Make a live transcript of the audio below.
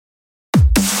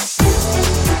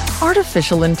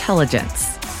Artificial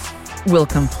intelligence will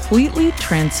completely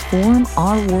transform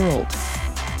our world.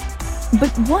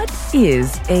 But what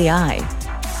is AI?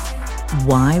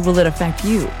 Why will it affect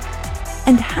you?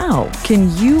 And how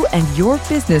can you and your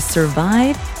business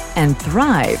survive and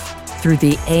thrive through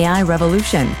the AI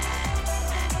revolution?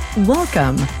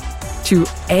 Welcome to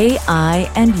AI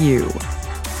and You.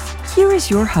 Here is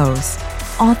your host,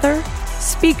 author,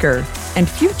 speaker, and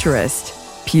futurist,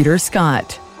 Peter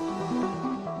Scott.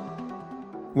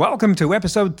 Welcome to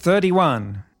episode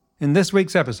 31. In this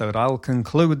week's episode, I'll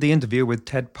conclude the interview with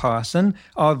Ted Parson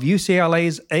of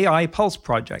UCLA's AI Pulse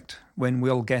project, when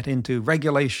we'll get into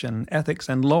regulation, ethics,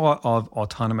 and law of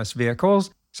autonomous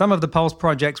vehicles, some of the Pulse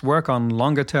project's work on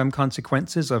longer-term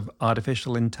consequences of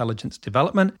artificial intelligence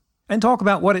development, and talk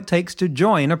about what it takes to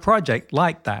join a project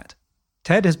like that.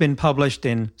 Ted has been published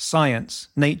in Science,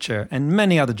 Nature, and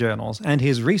many other journals, and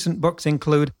his recent books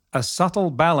include A Subtle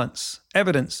Balance,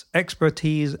 Evidence,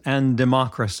 Expertise, and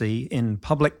Democracy in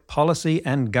Public Policy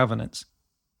and Governance.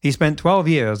 He spent 12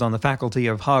 years on the faculty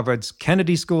of Harvard's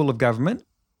Kennedy School of Government,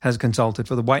 has consulted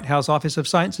for the White House Office of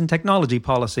Science and Technology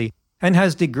Policy, and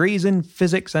has degrees in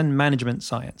physics and management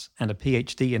science, and a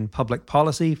PhD in public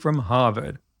policy from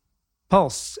Harvard.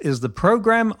 Pulse is the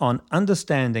program on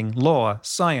understanding law,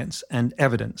 science, and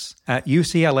evidence at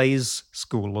UCLA's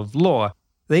School of Law.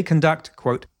 They conduct,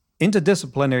 quote,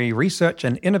 interdisciplinary research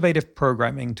and innovative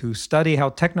programming to study how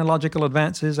technological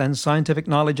advances and scientific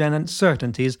knowledge and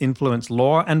uncertainties influence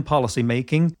law and policy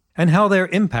making, and how their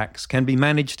impacts can be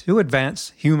managed to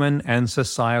advance human and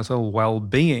societal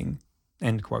well-being,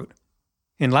 end quote.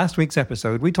 In last week's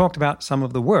episode, we talked about some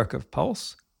of the work of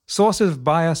Pulse, sources of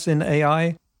bias in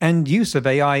AI, and use of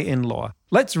AI in law.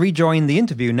 Let's rejoin the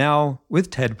interview now with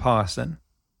Ted Parson.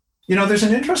 You know, there's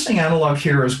an interesting analog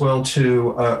here as well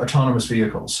to autonomous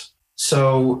vehicles.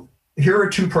 So here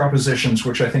are two propositions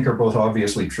which I think are both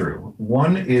obviously true.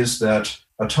 One is that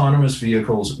autonomous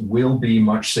vehicles will be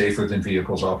much safer than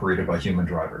vehicles operated by human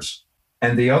drivers.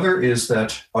 And the other is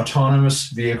that autonomous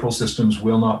vehicle systems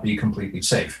will not be completely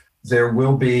safe. There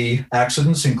will be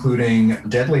accidents, including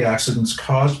deadly accidents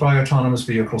caused by autonomous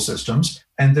vehicle systems.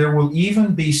 And there will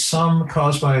even be some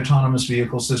caused by autonomous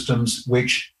vehicle systems,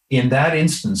 which in that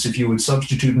instance, if you would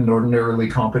substitute an ordinarily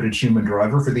competent human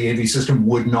driver for the AV system,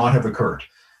 would not have occurred.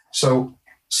 So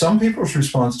some people's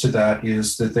response to that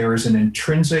is that there is an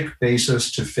intrinsic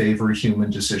basis to favor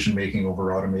human decision-making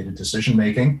over automated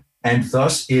decision-making. And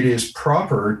thus, it is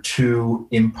proper to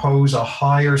impose a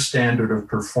higher standard of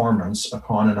performance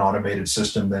upon an automated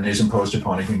system than is imposed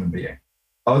upon a human being.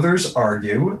 Others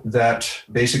argue that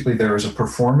basically there is a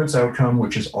performance outcome,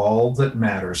 which is all that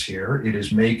matters here. It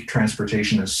is make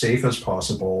transportation as safe as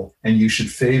possible, and you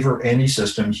should favor any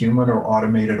system, human or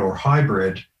automated or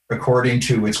hybrid, according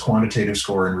to its quantitative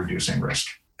score in reducing risk.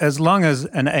 As long as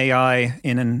an AI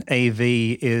in an AV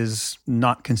is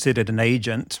not considered an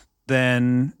agent,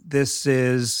 then this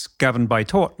is governed by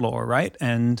tort law, right?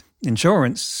 And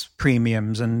insurance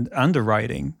premiums and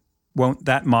underwriting. Won't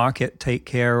that market take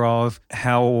care of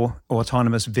how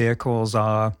autonomous vehicles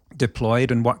are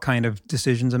deployed and what kind of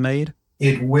decisions are made?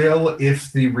 It will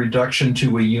if the reduction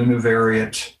to a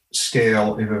univariate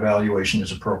scale of evaluation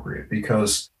is appropriate,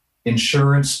 because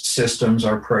insurance systems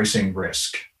are pricing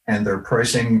risk, and they're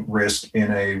pricing risk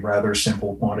in a rather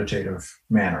simple quantitative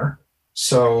manner.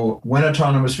 So when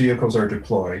autonomous vehicles are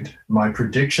deployed, my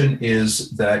prediction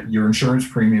is that your insurance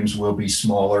premiums will be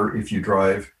smaller if you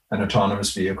drive an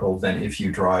autonomous vehicle than if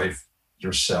you drive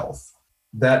yourself.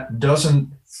 That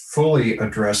doesn't fully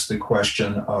address the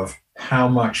question of how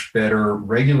much better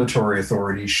regulatory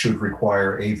authorities should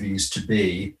require AVs to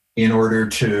be in order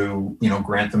to,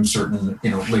 grant them certain,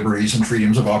 liberties and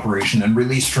freedoms of operation and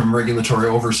release from regulatory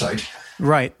oversight.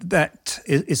 Right. That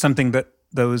is something that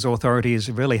those authorities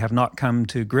really have not come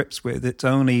to grips with. It's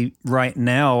only right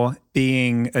now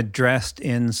being addressed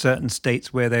in certain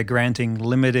states where they're granting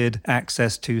limited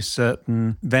access to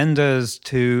certain vendors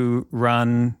to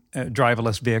run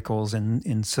driverless vehicles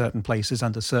in certain places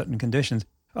under certain conditions.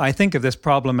 I think of this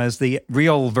problem as the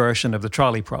real version of the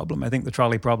trolley problem. I think the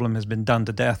trolley problem has been done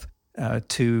to death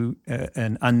to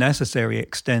an unnecessary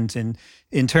extent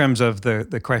in terms of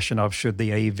the question of should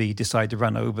the AV decide to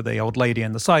run over the old lady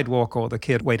on the sidewalk or the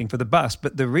kid waiting for the bus.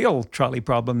 But the real trolley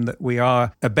problem that we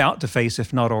are about to face,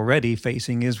 if not already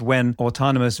facing, is when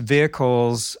autonomous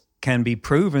vehicles can be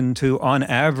proven to, on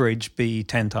average, be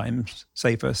 10 times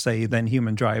safer, say, than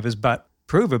human drivers, but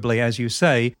provably, as you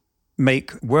say,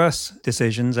 make worse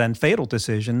decisions and fatal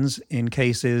decisions in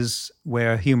cases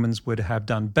where humans would have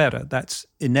done better. That's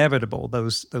inevitable.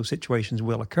 Those situations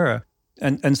will occur.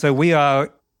 And so we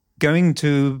are going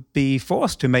to be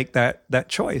forced to make that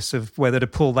choice of whether to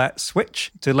pull that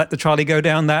switch, to let the trolley go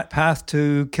down that path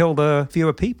to kill the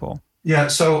fewer people. Yeah,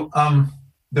 so I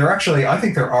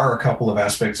think there are a couple of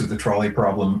aspects of the trolley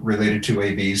problem related to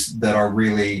AVs that are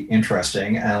really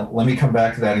interesting. And let me come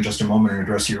back to that in just a moment and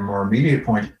address your more immediate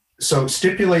point. So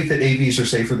stipulate that AVs are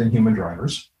safer than human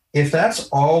drivers. If that's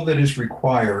all that is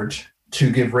required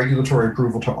to give regulatory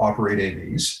approval to operate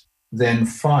AVs, then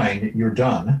fine, you're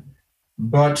done.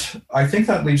 But I think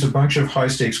that leaves a bunch of high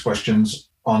stakes questions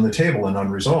on the table and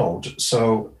unresolved.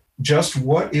 So just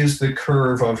what is the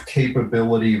curve of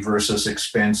capability versus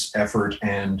expense, effort,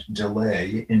 and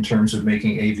delay in terms of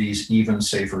making AVs even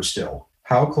safer still?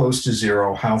 How close to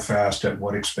zero, how fast, at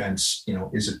what expense,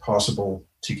 is it possible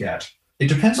to get? It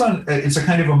depends on, it's a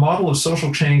kind of a model of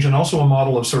social change and also a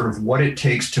model of sort of what it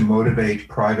takes to motivate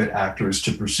private actors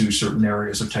to pursue certain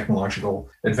areas of technological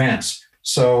advance.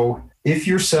 So if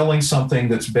you're selling something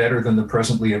that's better than the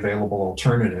presently available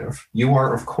alternative, you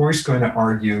are, of course, going to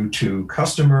argue to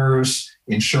customers,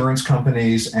 insurance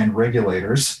companies, and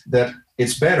regulators that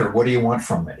it's better. What do you want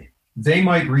from me? They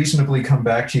might reasonably come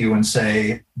back to you and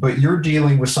say, but you're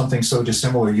dealing with something so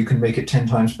dissimilar, you can make it 10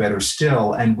 times better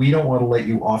still, and we don't want to let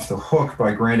you off the hook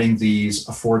by granting these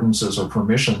affordances or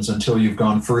permissions until you've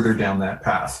gone further down that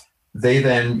path. They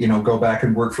then, go back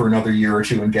and work for another year or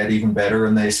two and get even better.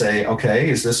 And they say, okay,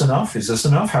 is this enough? Is this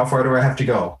enough? How far do I have to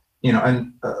go?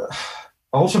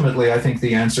 Ultimately, I think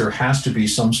the answer has to be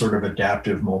some sort of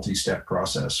adaptive multi-step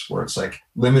process where it's like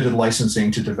limited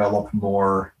licensing to develop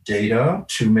more data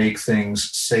to make things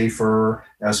safer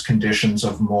as conditions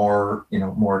of more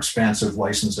expansive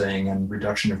licensing and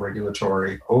reduction of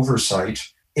regulatory oversight.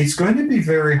 It's going to be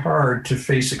very hard to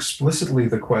face explicitly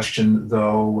the question,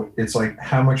 though. It's like,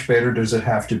 how much better does it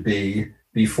have to be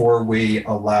before we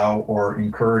allow or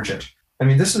encourage it? I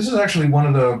mean, this is actually one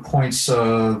of the points,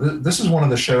 this is one of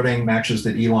the shouting matches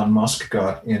that Elon Musk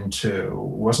got into,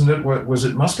 wasn't it? Was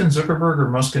it Musk and Zuckerberg or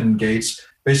Musk and Gates?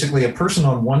 Basically, a person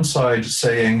on one side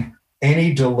saying,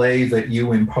 any delay that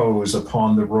you impose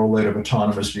upon the rollout of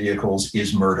autonomous vehicles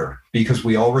is murder, because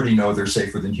we already know they're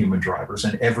safer than human drivers.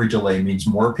 And every delay means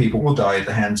more people will die at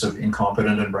the hands of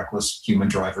incompetent and reckless human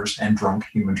drivers and drunk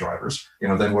human drivers,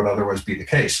 than would otherwise be the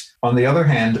case. On the other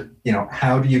hand,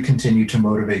 how do you continue to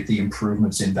motivate the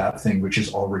improvements in that thing, which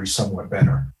is already somewhat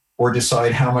better, or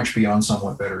decide how much beyond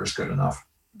somewhat better is good enough?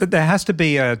 But there has to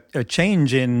be a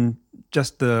change in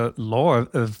just the law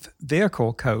of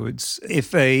vehicle codes.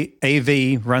 If a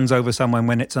AV runs over someone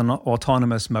when it's in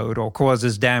autonomous mode or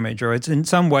causes damage, or it's in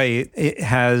some way it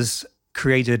has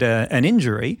created an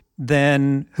injury,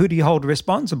 then who do you hold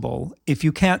responsible? If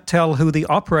you can't tell who the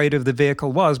operator of the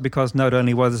vehicle was, because not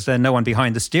only was there no one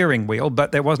behind the steering wheel,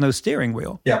 but there was no steering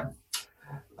wheel. Yeah.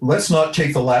 Let's not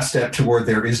take the last step toward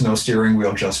there is no steering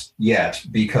wheel just yet,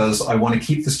 because I want to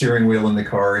keep the steering wheel in the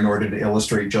car in order to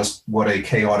illustrate just what a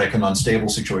chaotic and unstable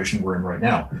situation we're in right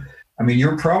now. I mean,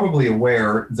 you're probably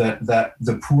aware that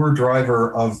the poor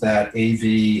driver of that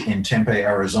AV in Tempe,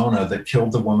 Arizona, that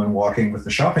killed the woman walking with the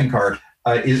shopping cart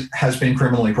has been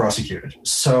criminally prosecuted.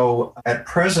 So at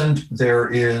present, there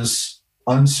is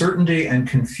uncertainty and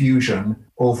confusion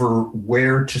over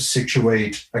where to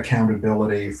situate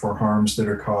accountability for harms that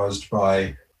are caused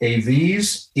by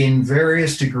AVs in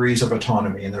various degrees of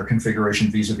autonomy in their configuration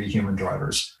vis-a-vis human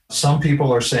drivers. Some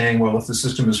people are saying, well, if the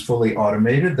system is fully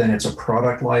automated, then it's a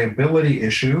product liability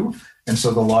issue. And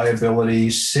so the liability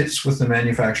sits with the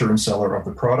manufacturer and seller of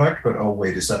the product. But, oh,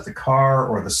 wait, is that the car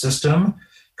or the system?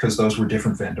 Because those were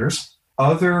different vendors.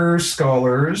 Other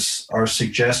scholars are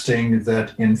suggesting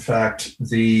that, in fact,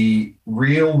 the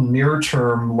real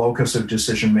near-term locus of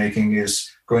decision-making is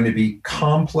going to be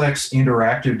complex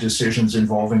interactive decisions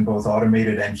involving both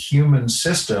automated and human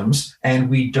systems, and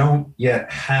we don't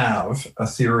yet have a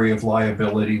theory of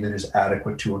liability that is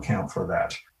adequate to account for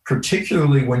that,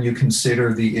 particularly when you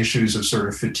consider the issues of sort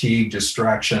of fatigue,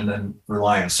 distraction, and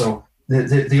reliance. So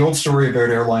the old story about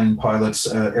airline pilots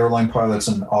and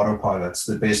autopilots,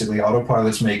 that basically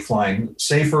autopilots make flying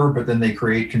safer, but then they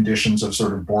create conditions of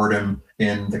sort of boredom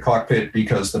in the cockpit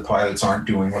because the pilots aren't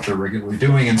doing what they're regularly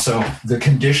doing. And so the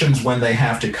conditions when they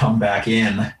have to come back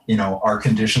in, are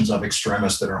conditions of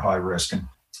extremis that are high risk. And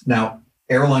now,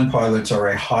 airline pilots are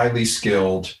a highly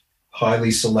skilled,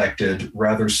 highly selected,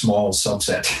 rather small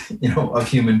subset, of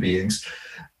human beings.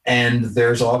 And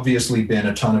there's obviously been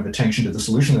a ton of attention to the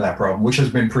solution to that problem, which has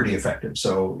been pretty effective.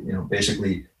 So,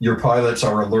 basically your pilots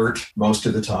are alert most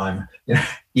of the time,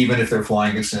 even if they're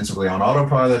flying extensively on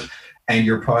autopilot, and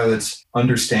your pilots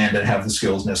understand and have the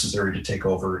skills necessary to take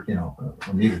over,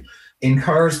 when needed. In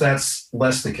cars, that's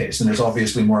less the case, and it's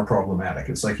obviously more problematic.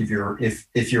 It's like if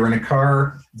you're in a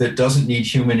car that doesn't need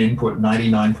human input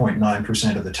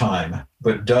 99.9% of the time,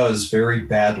 but does very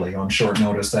badly on short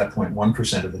notice that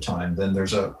 0.1% of the time, then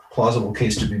there's a plausible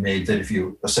case to be made that if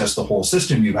you assess the whole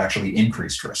system, you've actually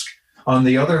increased risk. On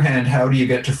the other hand, how do you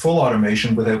get to full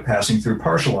automation without passing through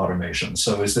partial automation?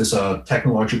 So is this a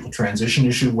technological transition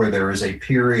issue where there is a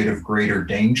period of greater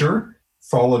danger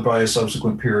followed by a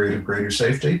subsequent period of greater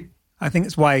safety? I think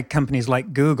it's why companies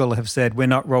like Google have said we're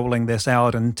not rolling this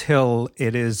out until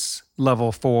it is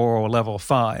level 4 or level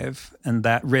 5, and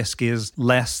that risk is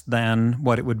less than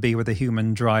what it would be with a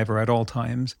human driver at all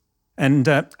times. And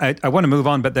I want to move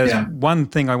on, but there's one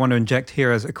thing I want to inject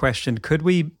here as a question. Could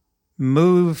we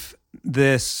move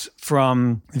this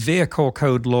from vehicle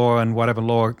code law and whatever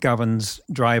law governs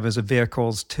drivers of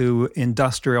vehicles to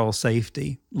industrial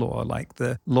safety law, like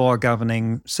the law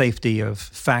governing safety of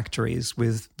factories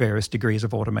with various degrees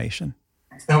of automation?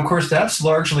 Now, of course, that's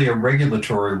largely a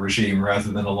regulatory regime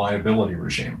rather than a liability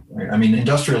regime. I mean,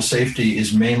 industrial safety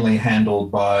is mainly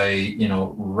handled by,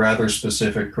 rather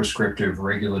specific prescriptive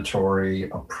regulatory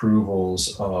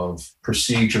approvals of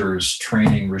procedures,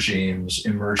 training regimes,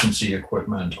 emergency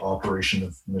equipment, operation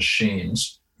of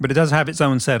machines. But it does have its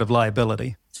own set of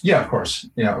liability. Yeah, of course.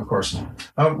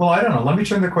 Well, I don't know. Let me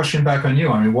turn the question back on you.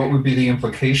 I mean, what would be the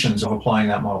implications of applying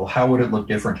that model? How would it look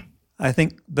different? I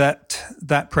think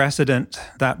that precedent,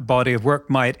 that body of work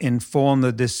might inform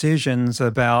the decisions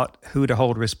about who to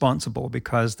hold responsible,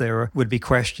 because there would be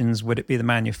questions. Would it be the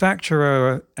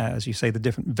manufacturer, as you say, the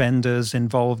different vendors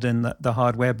involved in the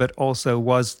hardware, but also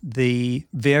was the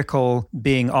vehicle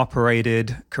being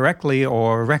operated correctly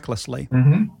or recklessly?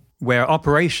 Mm-hmm. Where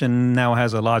operation now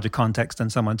has a larger context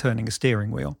than someone turning a steering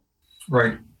wheel.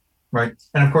 Right.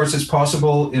 And of course, it's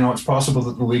possible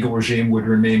that the legal regime would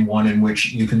remain one in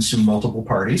which you can sue multiple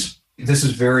parties. This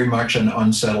is very much an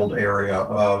unsettled area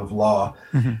of law.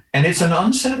 Mm-hmm. And it's an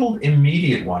unsettled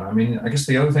immediate one. I mean, I guess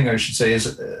the other thing I should say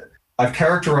is I've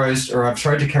tried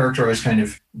to characterize kind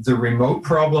of the remote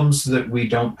problems that we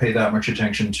don't pay that much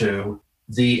attention to,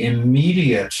 the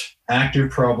immediate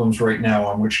active problems right now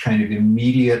on which kind of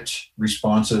immediate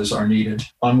responses are needed,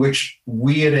 on which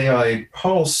we at AI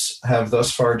Pulse have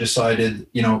thus far decided,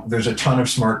 there's a ton of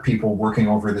smart people working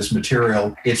over this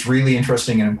material. It's really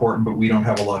interesting and important, but we don't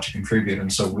have a lot to contribute.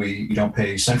 And so we don't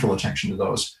pay central attention to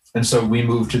those. And so we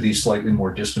move to these slightly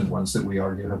more distant ones that we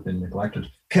argue have been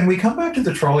neglected. Can we come back to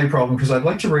the trolley problem? Because I'd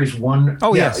like to raise one.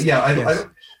 Oh, yes.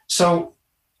 So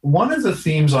one of the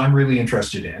themes I'm really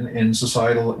interested in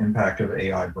societal impact of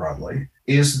AI broadly,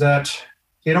 is that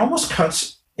it almost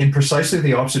cuts in precisely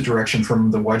the opposite direction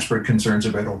from the widespread concerns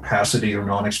about opacity or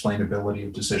non-explainability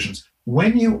of decisions.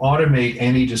 When you automate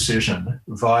any decision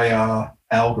via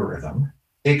algorithm,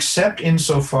 except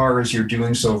insofar as you're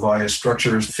doing so via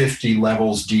structures 50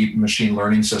 levels deep machine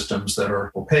learning systems that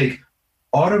are opaque,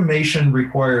 automation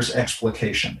requires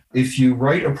explication. If you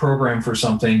write a program for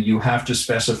something, you have to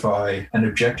specify an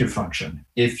objective function.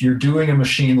 If you're doing a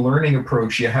machine learning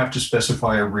approach, you have to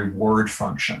specify a reward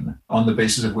function on the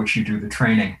basis of which you do the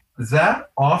training. That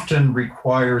often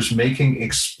requires making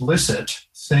explicit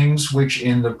things which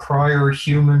in the prior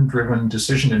human-driven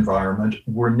decision environment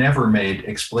were never made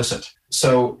explicit.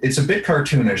 So it's a bit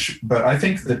cartoonish, but I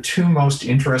think the two most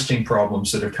interesting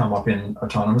problems that have come up in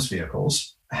autonomous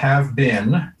vehicles have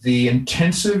been the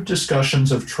intensive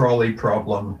discussions of trolley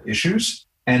problem issues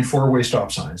and four-way stop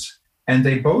signs. And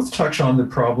they both touch on the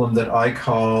problem that I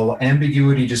call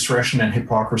ambiguity, discretion, and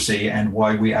hypocrisy, and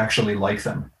why we actually like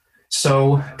them.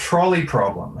 So, trolley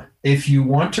problem. If you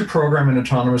want to program an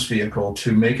autonomous vehicle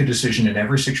to make a decision in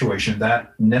every situation,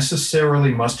 that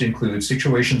necessarily must include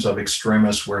situations of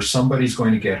extremis where somebody's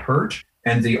going to get hurt,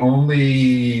 and the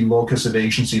only locus of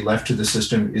agency left to the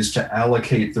system is to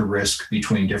allocate the risk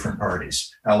between different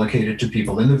parties, allocate it to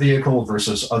people in the vehicle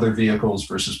versus other vehicles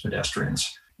versus pedestrians.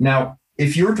 Now,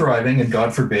 if you're driving and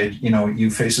God forbid,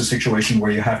 you face a situation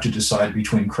where you have to decide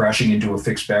between crashing into a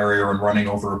fixed barrier and running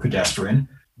over a pedestrian,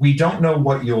 we don't know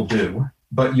what you'll do,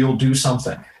 but you'll do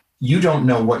something. You don't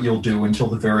know what you'll do until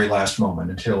the very last moment,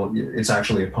 until it's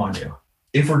actually upon you.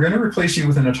 If we're going to replace you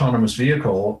with an autonomous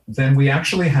vehicle, then we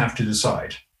actually have to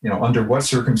decide, under what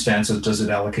circumstances does it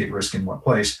allocate risk in what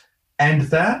place? And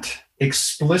that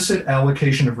explicit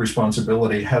allocation of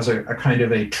responsibility has a kind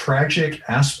of a tragic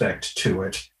aspect to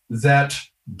it that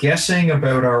guessing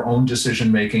about our own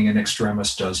decision-making in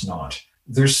extremis does not.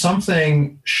 There's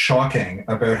something shocking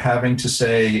about having to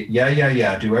say,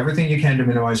 yeah, do everything you can to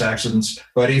minimize accidents,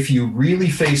 but if you really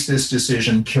face this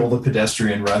decision, kill the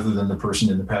pedestrian rather than the person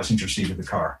in the passenger seat of the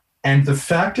car. And the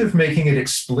fact of making it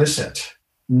explicit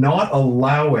not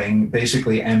allowing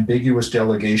basically ambiguous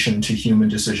delegation to human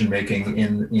decision-making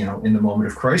in the moment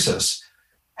of crisis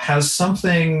has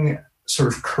something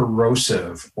sort of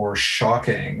corrosive or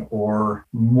shocking or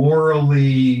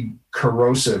morally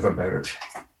corrosive about it.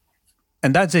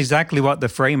 And that's exactly what the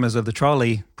framers of the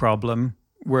trolley problem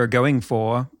were going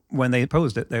for when they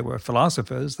posed it. They were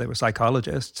philosophers, they were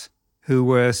psychologists who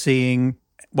were seeing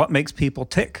what makes people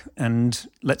tick, and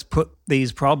let's put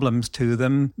these problems to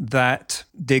them that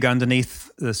dig underneath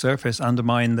the surface,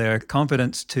 undermine their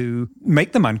confidence to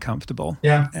make them uncomfortable.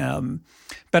 Yeah.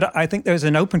 But I think there's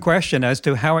an open question as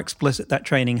to how explicit that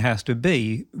training has to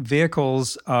be.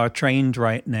 Vehicles are trained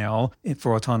right now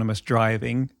for autonomous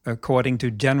driving according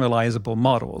to generalizable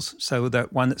models, so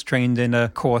that one that's trained in a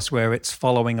course where it's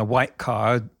following a white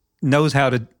car knows how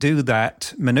to do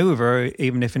that maneuver,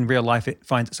 even if in real life it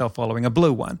finds itself following a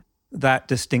blue one. That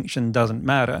distinction doesn't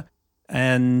matter.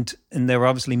 And there are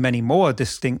obviously many more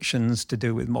distinctions to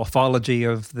do with morphology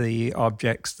of the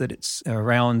objects that it's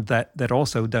around that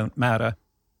also don't matter.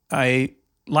 I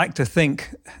like to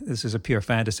think, this is a pure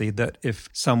fantasy, that if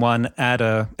someone at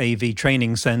a AV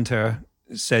training center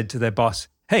said to their boss,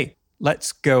 hey,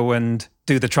 let's go and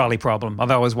do the trolley problem.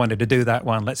 I've always wanted to do that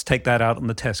one. Let's take that out on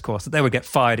the test course. That they would get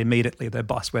fired immediately. Their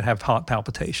boss would have heart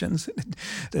palpitations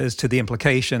as to the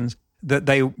implications, that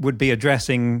they would be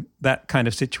addressing that kind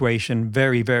of situation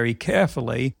very, very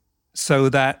carefully so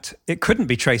that it couldn't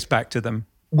be traced back to them.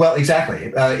 Well,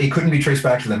 exactly. It couldn't be traced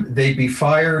back to them. They'd be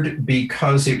fired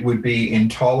because it would be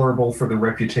intolerable for the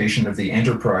reputation of the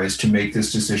enterprise to make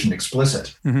this decision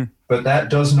explicit. Mm-hmm. But that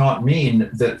does not mean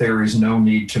that there is no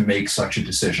need to make such a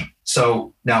decision.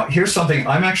 So now here's something,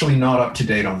 I'm actually not up to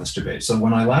date on this debate. So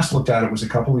when I last looked at it was a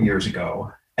couple of years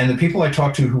ago, and the people I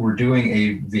talked to who were doing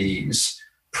AVs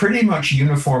pretty much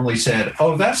uniformly said,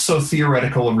 oh, that's so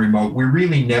theoretical and remote. We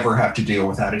really never have to deal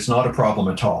with that. It's not a problem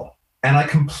at all. And I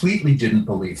completely didn't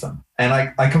believe them. And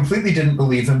I completely didn't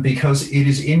believe them because it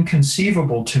is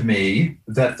inconceivable to me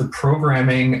that the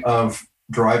programming of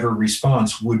driver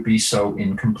response would be so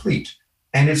incomplete.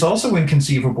 And it's also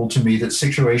inconceivable to me that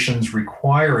situations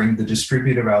requiring the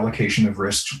distributive allocation of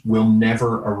risks will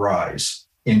never arise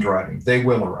in driving. They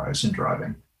will arise in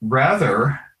driving.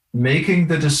 Rather, making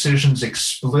the decisions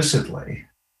explicitly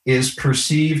is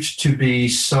perceived to be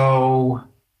so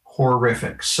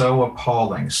horrific, so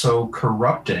appalling, so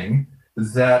corrupting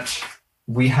that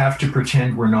we have to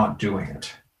pretend we're not doing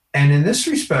it. And in this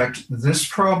respect, this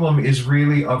problem is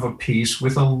really of a piece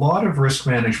with a lot of risk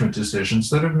management decisions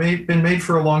that have been made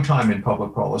for a long time in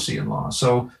public policy and law.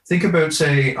 So think about,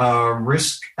 say,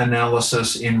 risk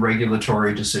analysis in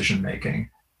regulatory decision-making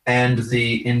and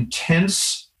the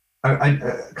intense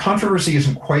controversy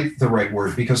isn't quite the right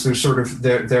word because there's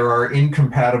there are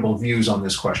incompatible views on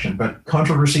this question, but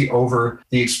controversy over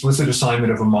the explicit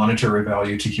assignment of a monetary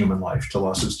value to human life, to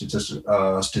loss of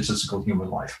statistical human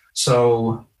life.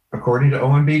 So according to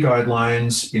OMB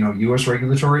guidelines, U.S.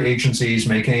 regulatory agencies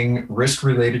making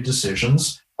risk-related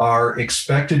decisions are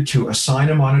expected to assign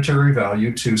a monetary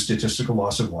value to statistical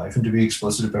loss of life and to be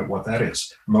explicit about what that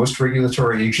is. Most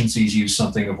regulatory agencies use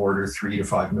something of order $3 to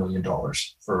 $5 million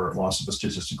for loss of a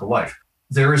statistical life.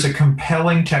 There is a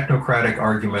compelling technocratic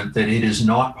argument that it is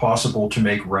not possible to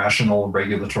make rational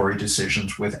regulatory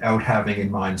decisions without having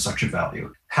in mind such a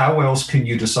value. How else can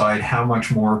you decide how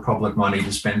much more public money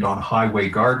to spend on highway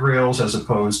guardrails as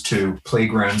opposed to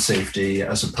playground safety,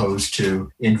 as opposed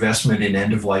to investment in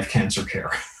end-of-life cancer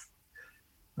care?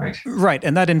 Right.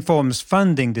 And that informs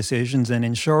funding decisions and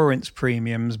insurance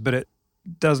premiums, but it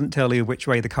doesn't tell you which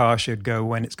way the car should go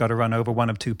when it's got to run over one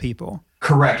of two people.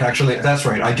 Correct. Actually, that's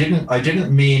right. I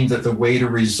didn't mean that the way to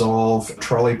resolve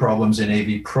trolley problems in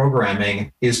AV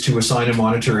programming is to assign a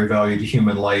monetary value to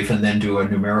human life and then do a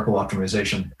numerical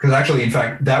optimization. Because actually, in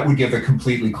fact, that would give a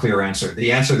completely clear answer.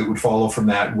 The answer that would follow from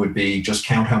that would be just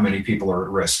count how many people are at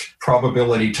risk.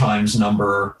 Probability times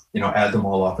number, add them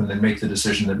all up and then make the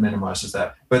decision that minimizes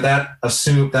that. But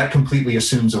that completely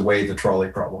assumes away the trolley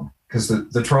problem. Because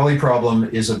the trolley problem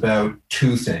is about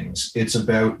two things. It's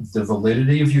about the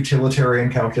validity of utilitarian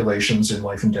calculations in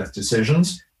life and death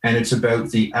decisions, and it's about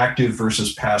the active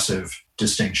versus passive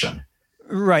distinction.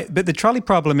 Right, but the trolley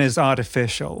problem is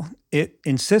artificial. It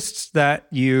insists that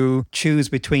you choose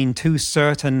between two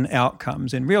certain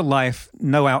outcomes. In real life,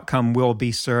 no outcome will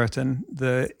be certain.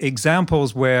 The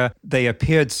examples where they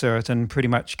appeared certain pretty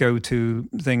much go to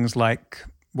things like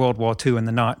World War II and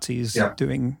the Nazis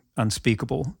doing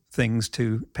unspeakable things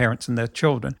to parents and their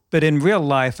children. But in real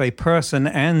life, a person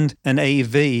and an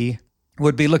AV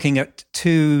would be looking at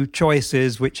two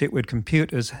choices which it would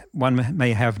compute as one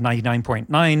may have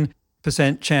 99.9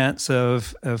 percent chance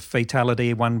of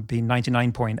fatality, one would be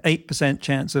 99.8%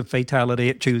 chance of fatality.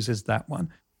 It chooses that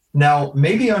one. Now,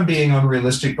 maybe I'm being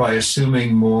unrealistic by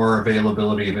assuming more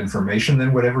availability of information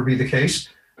than would ever be the case.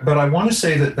 But I want to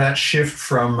say that shift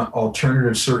from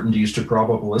alternative certainties to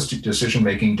probabilistic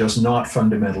decision-making does not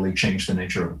fundamentally change the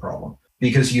nature of the problem.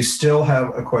 Because you still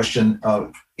have a question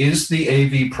of, is the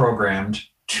AV programmed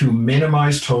to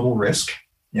minimize total risk?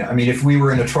 Yeah, I mean, if we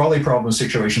were in a trolley problem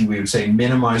situation, we would say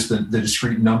minimize the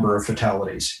discrete number of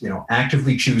fatalities.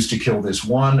 Actively choose to kill this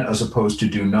one as opposed to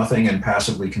do nothing and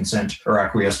passively consent or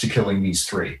acquiesce to killing these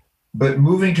three. But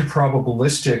moving to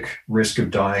probabilistic risk of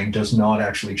dying does not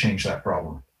actually change that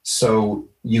problem. So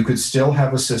you could still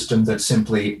have a system that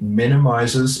simply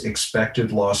minimizes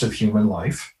expected loss of human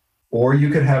life, or you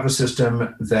could have a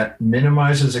system that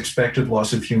minimizes expected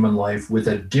loss of human life with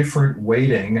a different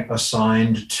weighting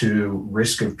assigned to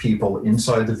risk of people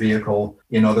inside the vehicle,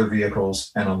 in other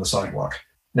vehicles, and on the sidewalk.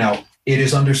 Now, it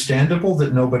is understandable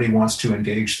that nobody wants to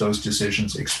engage those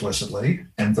decisions explicitly,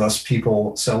 and thus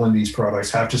people selling these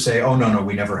products have to say, oh, no,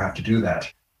 we never have to do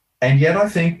that. And yet I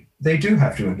think they do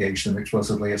have to engage them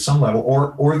explicitly at some level,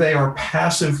 or they are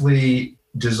passively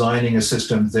designing a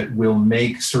system that will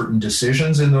make certain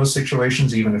decisions in those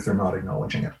situations, even if they're not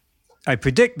acknowledging it. I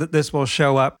predict that this will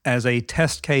show up as a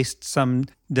test case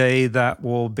someday that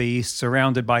will be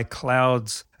surrounded by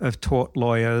clouds of tort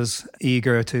lawyers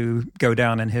eager to go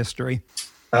down in history.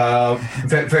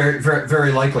 Very, very,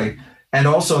 very likely. And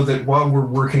also that while we're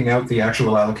working out the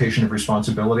actual allocation of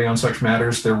responsibility on such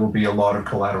matters, there will be a lot of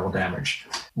collateral damage.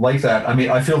 Like that, I mean,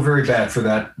 I feel very bad for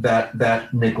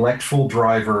that neglectful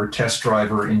test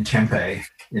driver in Tempe,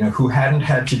 who hadn't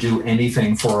had to do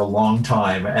anything for a long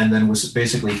time and then was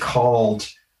basically called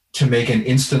to make an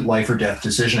instant life or death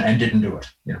decision and didn't do it.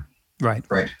 Right.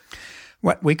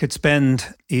 Well, we could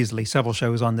spend easily several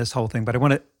shows on this whole thing, but I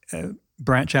want to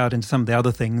branch out into some of the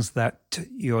other things that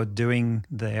you're doing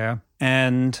there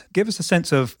and give us a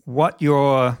sense of what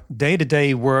your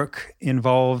day-to-day work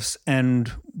involves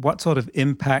and what sort of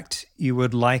impact you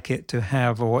would like it to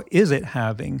have, or is it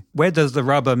having? Where does the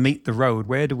rubber meet the road?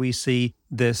 Where do we see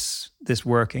this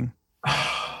working?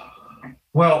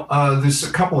 Well, there's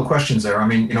a couple of questions there. I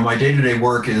mean, my day-to-day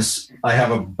work is I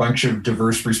have a bunch of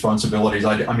diverse responsibilities.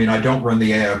 I don't run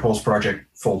the AI Pulse project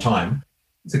full-time.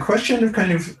 The question of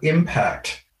kind of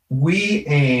impact, we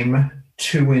aim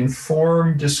to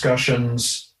inform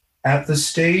discussions at the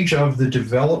stage of the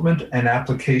development and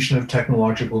application of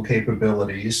technological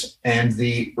capabilities and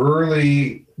the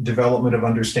early development of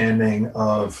understanding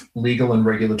of legal and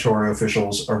regulatory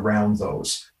officials around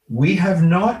those. We have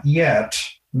not yet,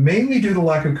 mainly due to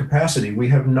lack of capacity, we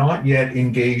have not yet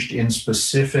engaged in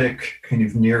specific kind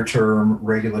of near-term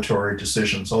regulatory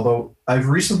decisions, although I've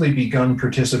recently begun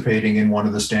participating in one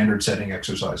of the standard setting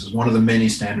exercises, one of the many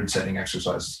standard setting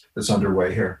exercises that's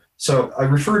underway here. So I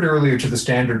referred earlier to the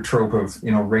standard trope of,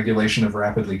 regulation of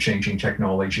rapidly changing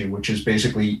technology, which is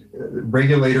basically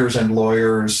regulators and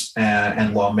lawyers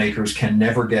and lawmakers can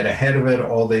never get ahead of it.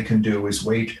 All they can do is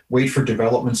wait for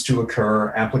developments to occur,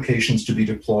 applications to be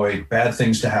deployed, bad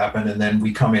things to happen, and then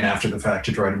we come in after the fact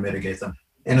to try to mitigate them.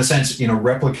 In a sense,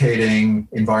 replicating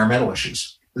environmental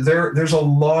issues. There's a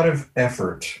lot of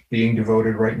effort being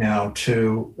devoted right now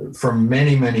from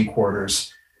many, many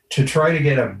quarters, to try to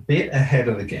get a bit ahead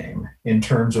of the game in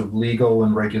terms of legal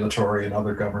and regulatory and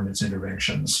other governance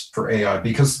interventions for AI,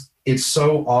 because it's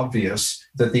so obvious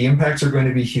that the impacts are going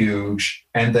to be huge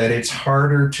and that it's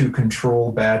harder to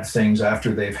control bad things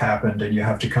after they've happened, and you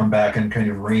have to come back and kind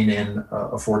of rein in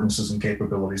affordances and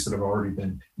capabilities that have already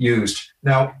been used.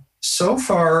 Now, so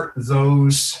far,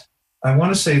 I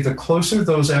want to say the closer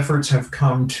those efforts have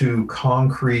come to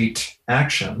concrete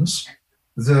actions,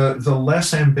 the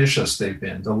less ambitious they've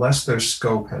been, the less their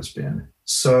scope has been.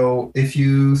 So if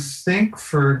you think,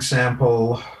 for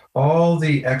example, all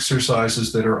the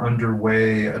exercises that are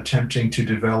underway attempting to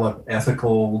develop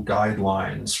ethical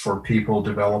guidelines for people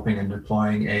developing and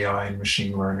deploying AI and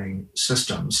machine learning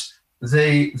systems,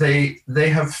 they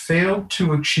have failed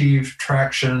to achieve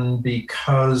traction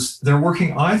because they're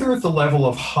working either at the level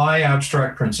of high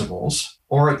abstract principles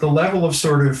or at the level of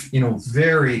sort of,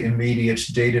 very immediate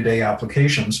day-to-day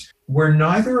applications, where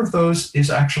neither of those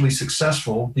is actually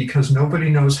successful because nobody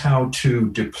knows how to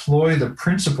deploy the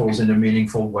principles in a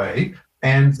meaningful way.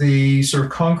 And the sort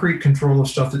of concrete control of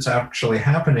stuff that's actually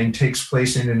happening takes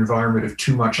place in an environment of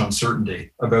too much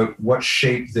uncertainty about what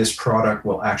shape this product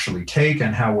will actually take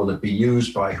and how will it be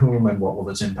used by whom and what will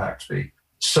its impact be.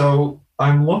 So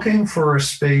I'm looking for a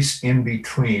space in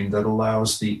between that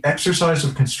allows the exercise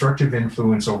of constructive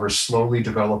influence over slowly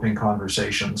developing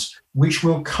conversations, which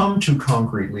will come to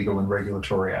concrete legal and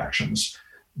regulatory actions,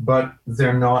 but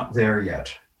they're not there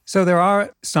yet. So there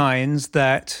are signs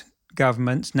that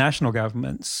governments, national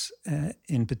governments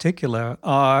in particular,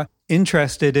 are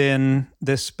interested in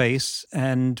this space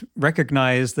and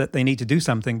recognize that they need to do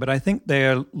something. But I think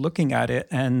they're looking at it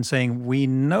and saying, we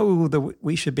know that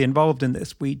we should be involved in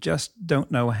this. We just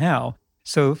don't know how.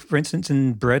 So, for instance,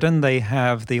 in Britain, they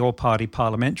have the all-party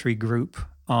parliamentary group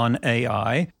on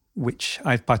AI, which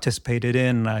I've participated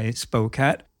in, I spoke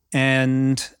at,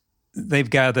 and they've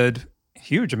gathered a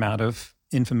huge amount of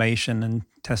information and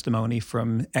testimony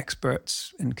from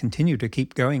experts and continue to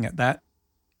keep going at that.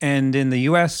 And in the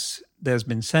US, there's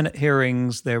been Senate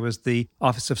hearings. There was the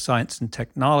Office of Science and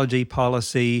Technology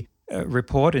Policy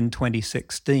report in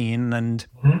 2016, and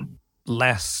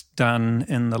less done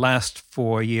in the last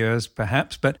 4 years,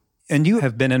 perhaps. And you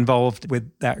have been involved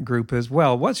with that group as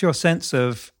well. What's your sense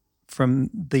of, from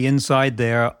the inside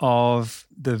there, of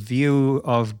the view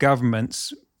of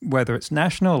governments, whether it's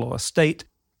national or state,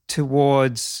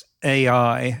 towards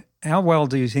AI? How well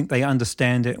do you think they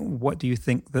understand it? What do you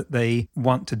think that they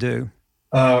want to do?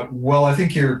 Well, I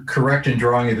think you're correct in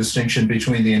drawing a distinction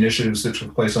between the initiatives that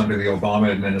took place under the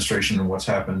Obama administration and what's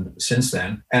happened since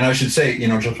then. And I should say,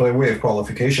 just by way of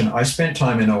qualification, I spent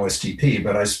time in OSTP,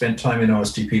 but I spent time in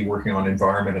OSTP working on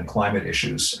environment and climate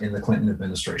issues in the Clinton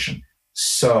administration.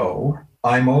 So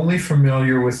I'm only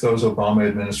familiar with those Obama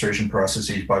administration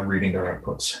processes by reading their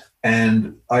outputs.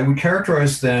 And I would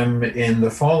characterize them in the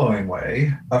following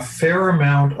way. A fair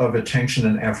amount of attention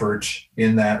and effort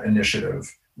in that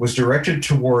initiative was directed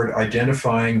toward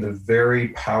identifying the very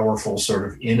powerful sort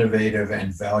of innovative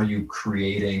and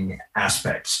value-creating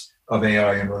aspects of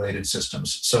AI and related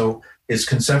systems. So it's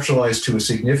conceptualized to a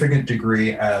significant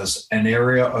degree as an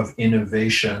area of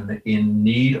innovation in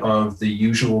need of the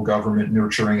usual government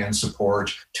nurturing and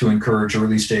support to encourage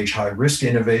early-stage high-risk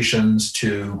innovations,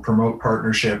 to promote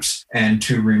partnerships, and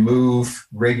to remove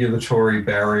regulatory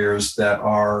barriers that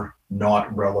are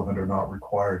not relevant or not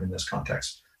required in this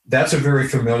context. That's a very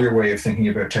familiar way of thinking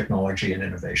about technology and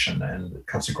innovation, and it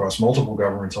cuts across multiple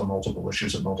governments on multiple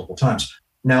issues at multiple times.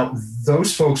 Now,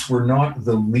 those folks were not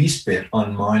the least bit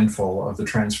unmindful of the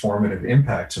transformative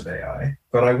impacts of AI,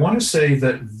 but I want to say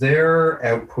that their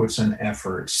outputs and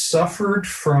efforts suffered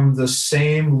from the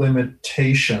same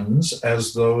limitations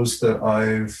as those that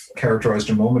I've characterized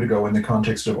a moment ago in the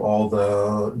context of all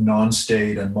the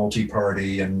non-state and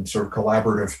multi-party and sort of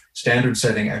collaborative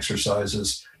standard-setting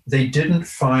exercises. They didn't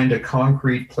find a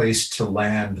concrete place to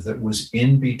land that was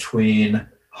in between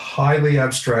highly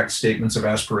abstract statements of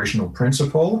aspirational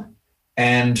principle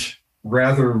and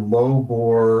rather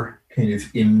low-bore, kind of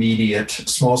immediate,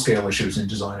 small-scale issues in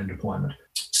design and deployment.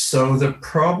 So the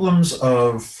problems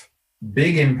of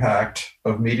big impact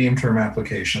of medium-term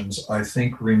applications, I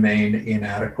think, remain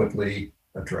inadequately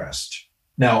addressed.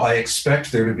 Now, I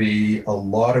expect there to be a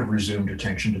lot of resumed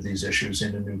attention to these issues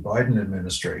in a new Biden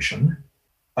administration.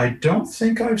 I don't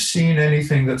think I've seen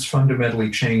anything that's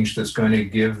fundamentally changed that's going to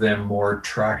give them more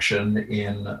traction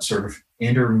in sort of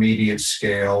intermediate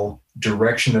scale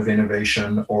direction of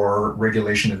innovation or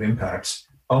regulation of impacts.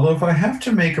 Although if I have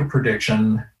to make a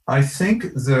prediction, I think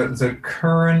the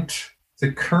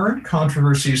current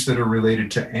controversies that are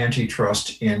related to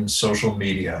antitrust in social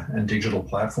media and digital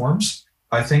platforms,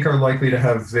 I think are likely to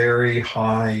have very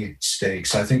high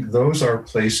stakes. I think those are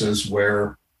places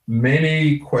where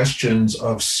many questions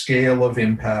of scale of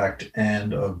impact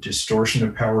and of distortion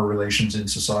of power relations in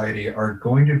society are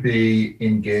going to be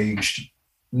engaged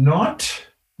not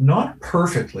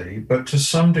perfectly, but to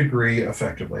some degree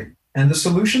effectively. And the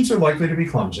solutions are likely to be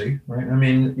clumsy, right? I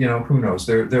mean, who knows?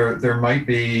 There might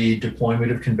be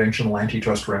deployment of conventional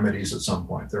antitrust remedies at some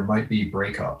point. There might be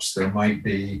breakups. There might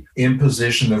be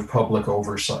imposition of public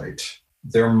oversight.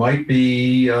 There might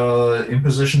be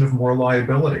imposition of more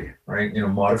liability, right?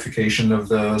 Modification of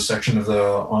the section of the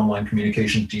Online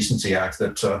Communications Decency Act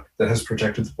that has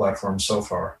protected the platform so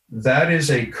far. That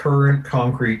is a current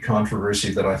concrete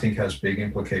controversy that I think has big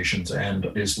implications and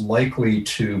is likely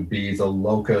to be the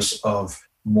locus of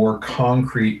more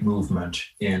concrete movement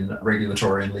in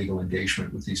regulatory and legal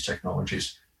engagement with these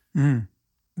technologies. Mm.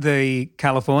 The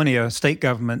California state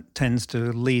government tends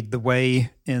to lead the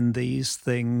way in these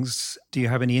things. Do you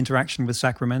have any interaction with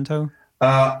Sacramento?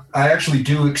 I actually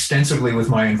do extensively with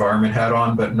my environment hat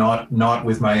on, but not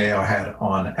with my AI hat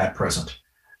on at present.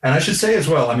 And I should say as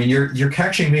well, I mean, you're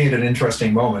catching me at an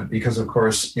interesting moment because, of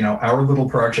course, our little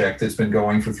project that's been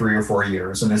going for 3 or 4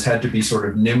 years and has had to be sort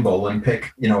of nimble and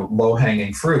pick,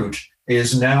 low-hanging fruit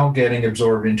is now getting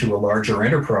absorbed into a larger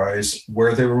enterprise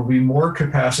where there will be more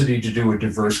capacity to do a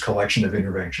diverse collection of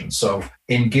interventions. So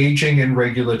engaging in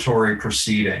regulatory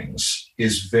proceedings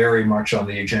is very much on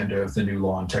the agenda of the new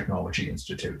Law and Technology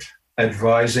Institute.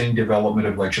 Advising development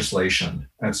of legislation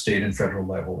at state and federal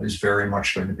level is very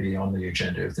much going to be on the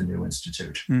agenda of the new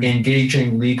institute.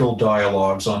 Engaging legal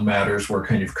dialogues on matters where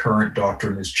kind of current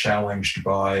doctrine is challenged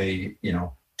by,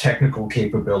 technical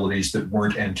capabilities that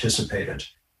weren't anticipated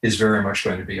is very much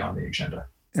going to be on the agenda.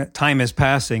 Time is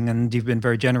passing, and you've been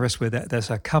very generous with it. There's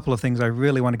a couple of things I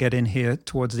really want to get in here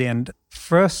towards the end.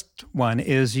 First one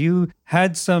is you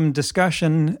had some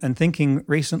discussion and thinking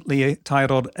recently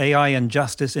titled AI and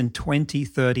Justice in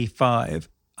 2035.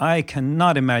 I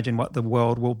cannot imagine what the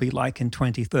world will be like in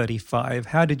 2035.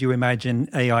 How did you imagine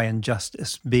AI and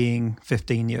justice being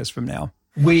 15 years from now?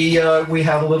 We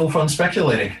had a little fun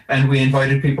speculating, and we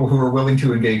invited people who were willing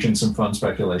to engage in some fun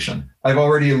speculation. I've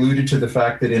already alluded to the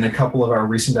fact that in a couple of our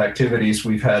recent activities,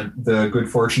 we've had the good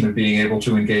fortune of being able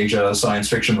to engage a science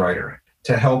fiction writer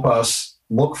to help us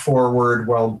look forward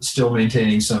while still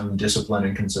maintaining some discipline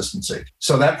and consistency.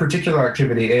 So that particular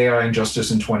activity, AI and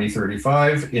Justice in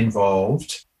 2035,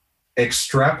 involved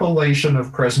extrapolation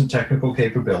of present technical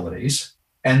capabilities,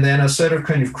 and then a set of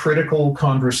kind of critical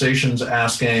conversations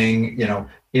asking,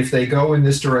 if they go in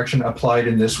this direction, applied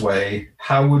in this way,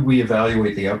 how would we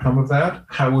evaluate the outcome of that?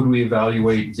 How would we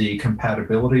evaluate the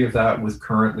compatibility of that with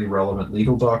currently relevant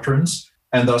legal doctrines?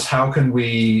 And thus, how can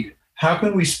we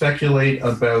speculate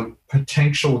about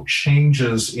potential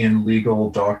changes in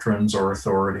legal doctrines or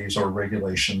authorities or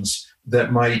regulations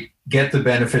that might get the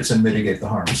benefits and mitigate the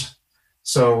harms?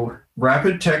 So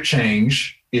rapid tech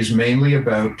change is mainly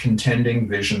about contending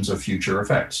visions of future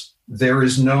effects. There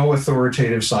is no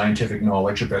authoritative scientific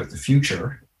knowledge about the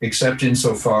future, except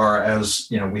insofar as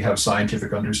we have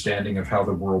scientific understanding of how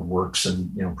the world works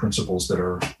and principles that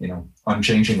are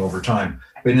unchanging over time.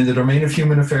 But in the domain of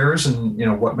human affairs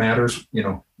and what matters,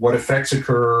 what effects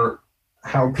occur,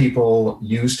 how people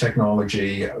use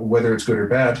technology, whether it's good or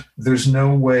bad, there's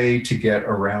no way to get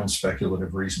around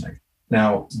speculative reasoning.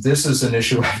 Now, this is an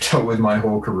issue I've dealt with my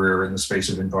whole career in the space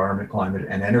of environment, climate,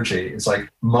 and energy. It's like,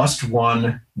 must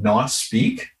one not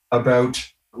speak about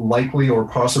likely or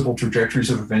possible trajectories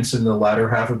of events in the latter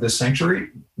half of this century?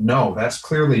 No, that's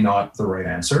clearly not the right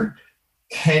answer.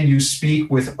 Can you speak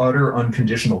with utter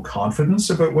unconditional confidence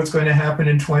about what's going to happen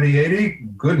in 2080?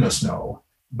 Goodness, no.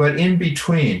 But in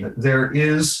between, there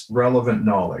is relevant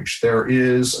knowledge. There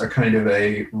is a kind of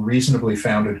a reasonably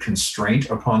founded constraint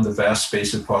upon the vast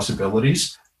space of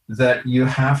possibilities that you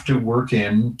have to work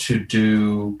in to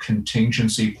do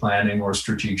contingency planning or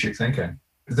strategic thinking.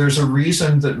 There's a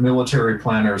reason that military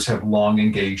planners have long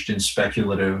engaged in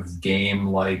speculative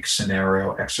game-like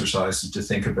scenario exercises to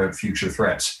think about future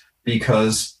threats,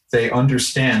 because they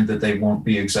understand that they won't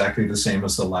be exactly the same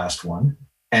as the last one.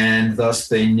 And thus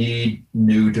they need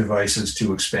new devices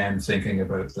to expand thinking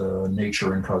about the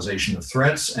nature and causation of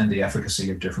threats and the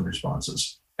efficacy of different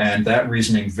responses. And that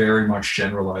reasoning very much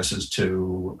generalizes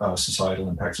to societal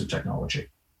impacts of technology.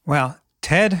 Well,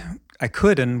 Ted, I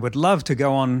could and would love to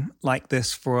go on like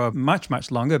this for much, much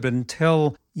longer, but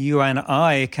until you and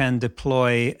I can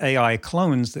deploy AI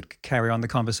clones that could carry on the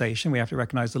conversation, we have to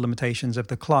recognize the limitations of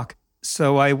the clock.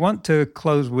 So I want to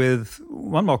close with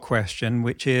one more question,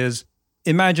 which is,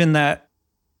 imagine that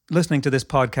listening to this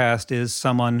podcast is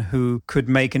someone who could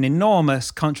make an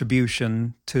enormous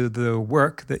contribution to the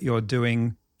work that you're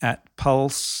doing at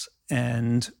Pulse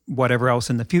and whatever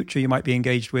else in the future you might be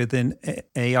engaged with in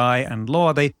AI and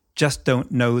law. They just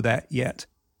don't know that yet.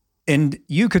 And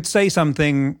you could say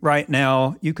something right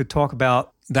now, you could talk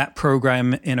about that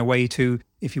program in a way to,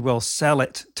 if you will, sell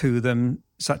it to them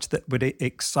such that would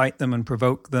excite them and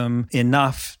provoke them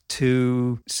enough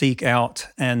to seek out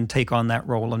and take on that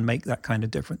role and make that kind of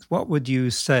difference. What would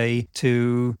you say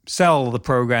to sell the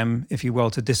program, if you will,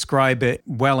 to describe it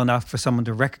well enough for someone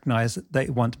to recognize that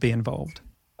they want to be involved?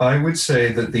 I would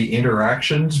say that the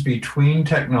interactions between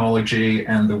technology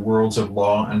and the worlds of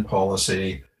law and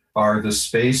policy are the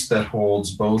space that holds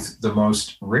both the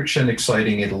most rich and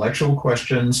exciting intellectual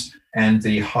questions and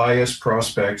the highest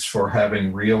prospects for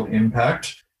having real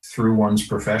impact through one's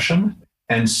profession.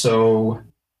 And so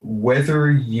whether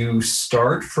you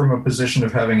start from a position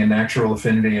of having a natural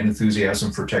affinity and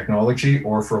enthusiasm for technology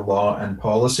or for law and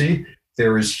policy,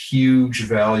 there is huge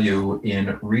value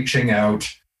in reaching out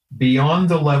beyond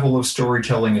the level of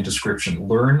storytelling and description.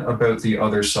 Learn about the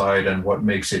other side and what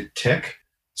makes it tick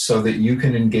so that you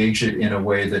can engage it in a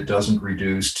way that doesn't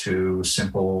reduce to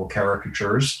simple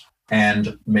caricatures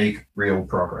and make real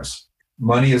progress.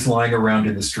 Money is lying around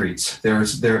in the streets. There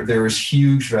is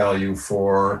huge value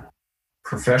for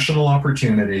professional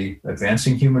opportunity,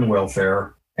 advancing human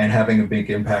welfare, and having a big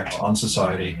impact on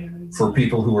society for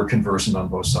people who are conversant on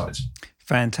both sides.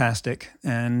 Fantastic.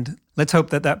 And let's hope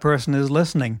that that person is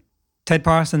listening. Ted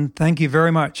Parson, thank you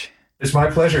very much. It's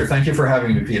my pleasure. Thank you for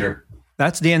having me, Peter.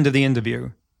 That's the end of the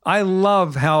interview. I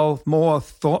love how more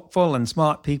thoughtful and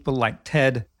smart people like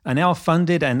Ted are now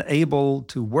funded and able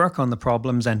to work on the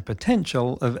problems and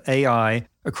potential of AI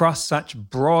across such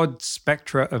broad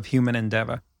spectra of human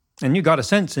endeavor. And you got a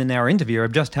sense in our interview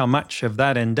of just how much of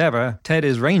that endeavor Ted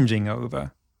is ranging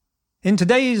over. In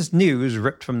today's news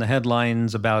ripped from the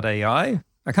headlines about AI,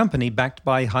 a company backed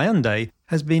by Hyundai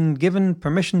has been given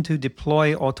permission to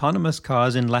deploy autonomous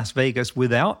cars in Las Vegas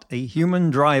without a human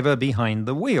driver behind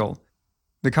the wheel.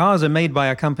 The cars are made by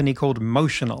a company called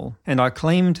Motional and are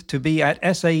claimed to be at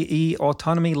SAE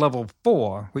Autonomy Level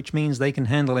 4, which means they can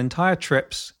handle entire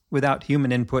trips without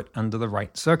human input under the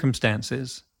right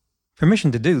circumstances.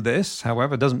 Permission to do this,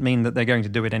 however, doesn't mean that they're going to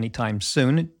do it anytime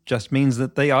soon. It just means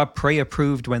that they are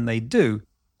pre-approved when they do.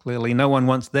 Clearly, no one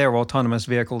wants their autonomous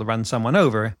vehicle to run someone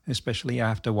over, especially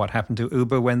after what happened to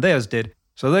Uber when theirs did,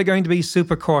 so they're going to be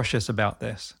super cautious about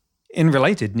this. In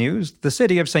related news, the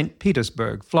city of St.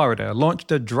 Petersburg, Florida, launched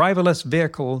a driverless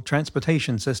vehicle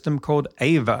transportation system called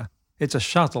Ava. It's a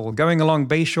shuttle going along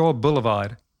Bayshore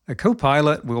Boulevard. A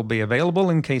co-pilot will be available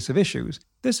in case of issues.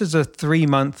 This is a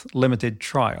 3-month limited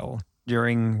trial,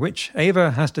 during which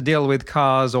Ava has to deal with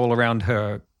cars all around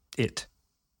her,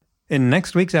 In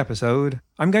next week's episode,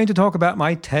 I'm going to talk about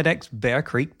my TEDx Bear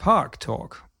Creek Park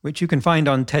talk, which you can find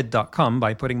on TED.com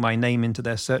by putting my name into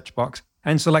their search box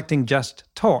and selecting just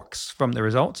talks from the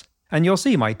results, and you'll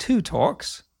see my 2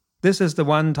 talks. This is the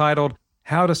one titled,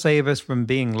 How to Save Us from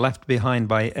Being Left Behind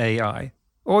by AI.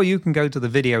 Or you can go to the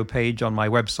video page on my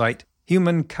website,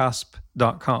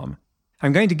 humancusp.com.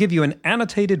 I'm going to give you an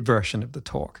annotated version of the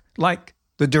talk, like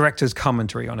the director's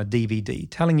commentary on a DVD,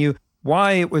 telling you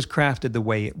why it was crafted the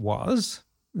way it was.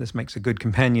 This makes a good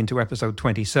companion to episode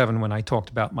 27 when I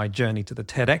talked about my journey to the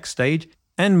TEDx stage,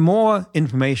 and more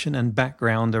information and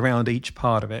background around each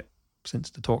part of it.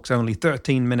 Since the talk's only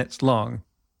 13 minutes long,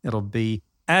 it'll be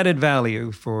added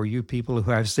value for you people who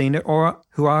have seen it or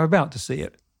who are about to see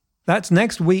it. That's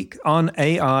next week on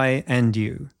AI and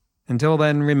You. Until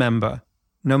then, remember,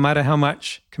 no matter how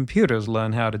much computers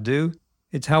learn how to do,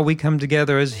 it's how we come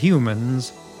together as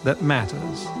humans that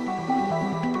matters.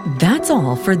 That's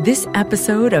all for this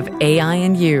episode of AI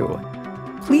and You.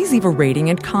 Please leave a rating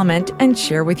and comment and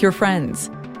share with your friends.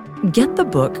 Get the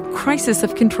book Crisis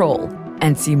of Control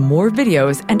and see more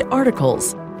videos and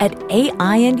articles at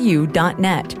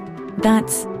aiandyou.net.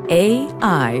 That's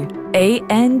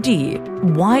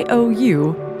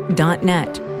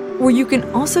aiandyu.net, where you can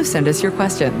also send us your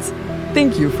questions.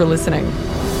 Thank you for listening.